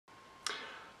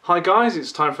Hi guys,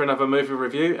 it's time for another movie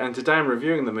review, and today I'm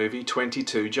reviewing the movie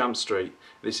 22 Jump Street.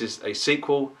 This is a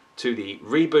sequel to the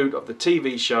reboot of the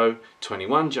TV show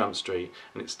 21 Jump Street,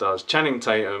 and it stars Channing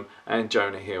Tatum and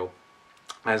Jonah Hill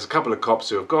as a couple of cops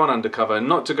who have gone undercover,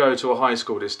 not to go to a high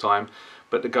school this time,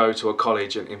 but to go to a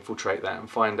college and infiltrate that and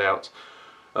find out,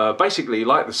 basically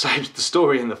like the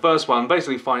story in the first one,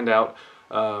 basically find out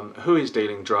who is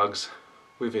dealing drugs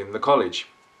within the college.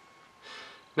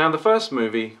 Now, the first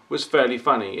movie was fairly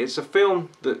funny. It's a film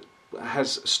that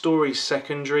has story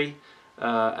secondary,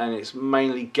 and it's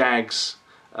mainly gags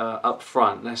up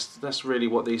front. That's really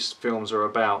what these films are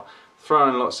about.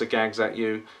 Throwing lots of gags at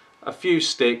you. A few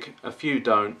stick, a few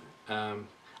don't. And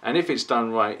if it's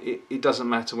done right, it doesn't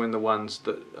matter when the ones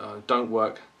that don't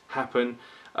work happen.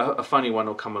 A funny one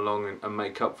will come along and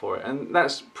make up for it. And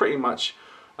that's pretty much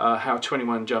how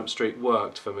 21 Jump Street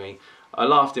worked for me. I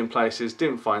laughed in places,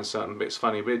 didn't find certain bits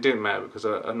funny, but it didn't matter because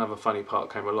another funny part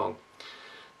came along.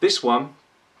 This one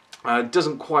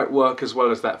doesn't quite work as well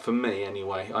as that for me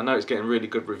anyway. I know it's getting really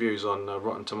good reviews on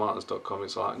RottenTomatoes.com.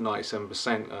 It's like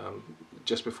 97%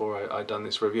 just before I done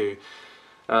this review.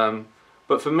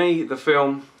 But for me, the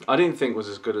film I didn't think was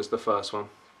as good as the first one.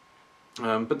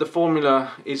 But the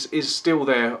formula is still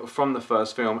there from the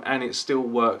first film, and it still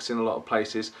works in a lot of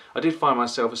places. I did find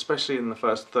myself, especially in the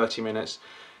first 30 minutes,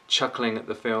 chuckling at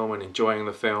the film and enjoying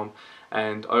the film.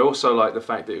 And I also like the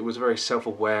fact that it was very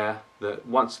self-aware, that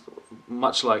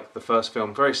much like the first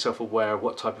film, very self-aware of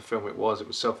what type of film it was. It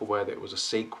was self-aware that it was a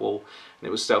sequel, and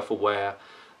it was self-aware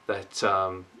that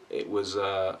it was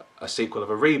a sequel of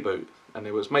a reboot, and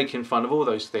it was making fun of all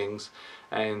those things,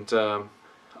 and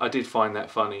I did find that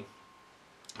funny.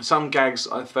 Some gags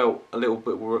I felt were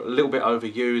a little bit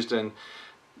overused, and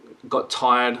got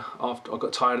tired after. I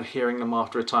got tired of hearing them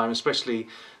after a time, especially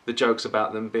the jokes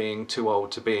about them being too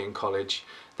old to be in college.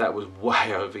 That was way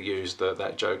overused,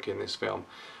 that joke in this film.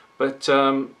 But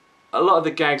a lot of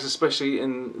the gags, especially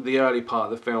in the early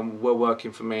part of the film, were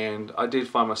working for me, and I did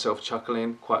find myself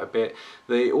chuckling quite a bit.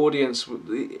 The audience,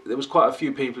 there was quite a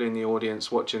few people in the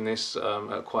audience watching this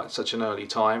at quite such an early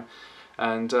time.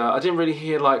 And I didn't really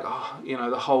hear like,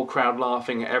 the whole crowd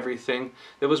laughing at everything.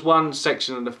 There was one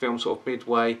section of the film sort of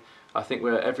midway, I think,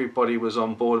 where everybody was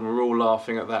on board and we were all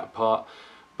laughing at that part.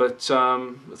 But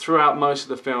throughout most of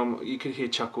the film, you could hear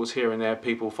chuckles here and there,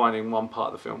 people finding one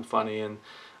part of the film funny and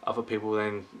other people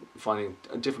then finding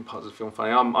different parts of the film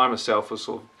funny. I myself was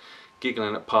sort of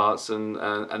giggling at parts, and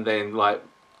then like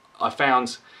I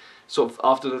found sort of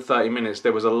after the 30 minutes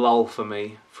there was a lull for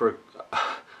me for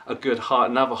a good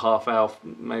another half hour,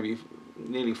 maybe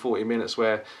nearly 40 minutes,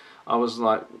 where I was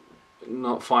like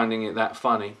not finding it that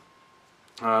funny.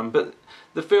 But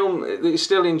the film is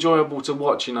still enjoyable to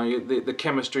watch. You know, the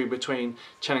chemistry between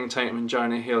Channing Tatum and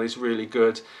Jonah Hill is really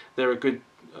good. They're a good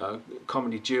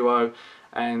comedy duo,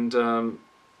 and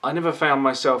I never found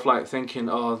myself like thinking,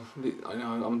 oh,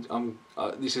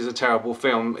 this is a terrible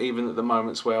film, even at the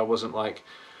moments where I wasn't like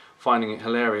finding it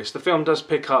hilarious. The film does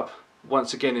pick up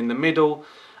once again in the middle.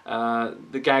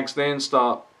 The gags then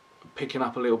start picking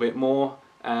up a little bit more.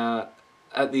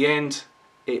 At the end,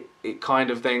 it kind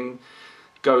of then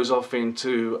goes off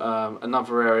into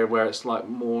another area where it's like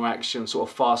more action, sort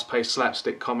of fast-paced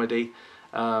slapstick comedy,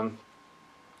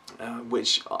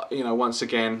 which once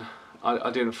again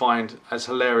I didn't find as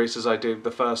hilarious as I did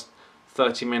the first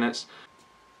 30 minutes,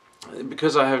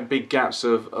 because I have big gaps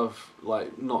of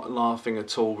like not laughing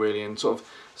at all really, and sort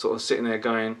of sitting there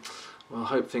going, well, I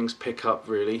hope things pick up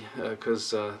really,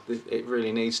 because it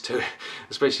really needs to,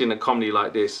 especially in a comedy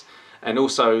like this. And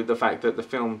also the fact that the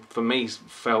film, for me,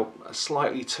 felt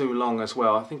slightly too long as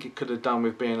well. I think it could have done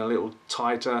with being a little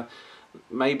tighter.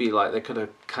 Maybe like they could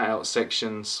have cut out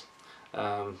sections,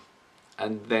 and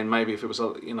then maybe if it was,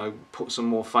 put some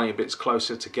more funny bits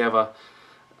closer together,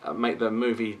 make the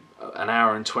movie an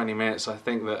hour and 20 minutes, I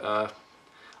think that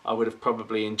I would have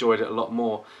probably enjoyed it a lot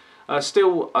more.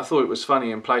 Still, I thought it was funny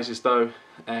in places though,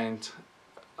 and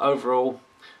overall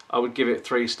I would give it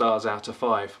 3 stars out of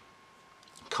 5.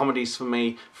 Comedies for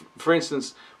me, for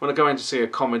instance, when I go in to see a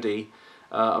comedy,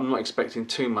 I'm not expecting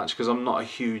too much because I'm not a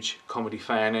huge comedy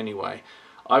fan anyway.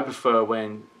 I prefer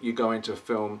when you go into a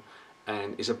film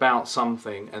and it's about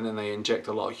something and then they inject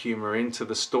a lot of humour into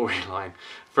the storyline.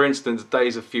 For instance,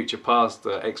 Days of Future Past,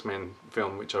 the X-Men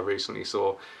film which I recently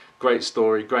saw, great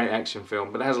story, great action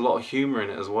film, but it has a lot of humour in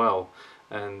it as well.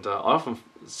 And I often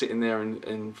sit in there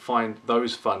and find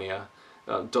those funnier.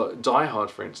 Die Hard,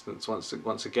 for instance,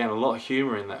 once again, a lot of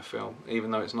humour in that film,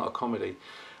 even though it's not a comedy.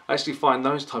 I actually find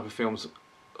those type of films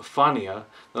funnier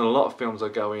than a lot of films I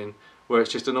go in where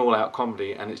it's just an all-out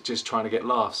comedy and it's just trying to get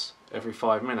laughs every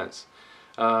 5 minutes.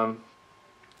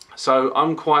 So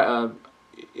I'm quite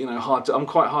I'm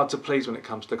quite hard to please when it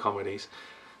comes to comedies.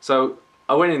 So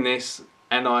I went in this,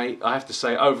 and I have to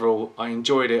say, overall I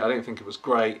enjoyed it. I didn't think it was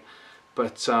great,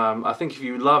 but I think if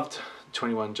you loved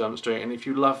 21 Jump Street, and if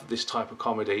you love this type of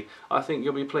comedy, I think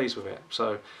you'll be pleased with it.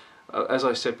 So as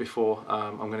I said before,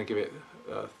 I'm going to give it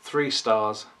 3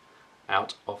 stars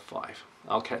out of 5.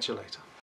 I'll catch you later.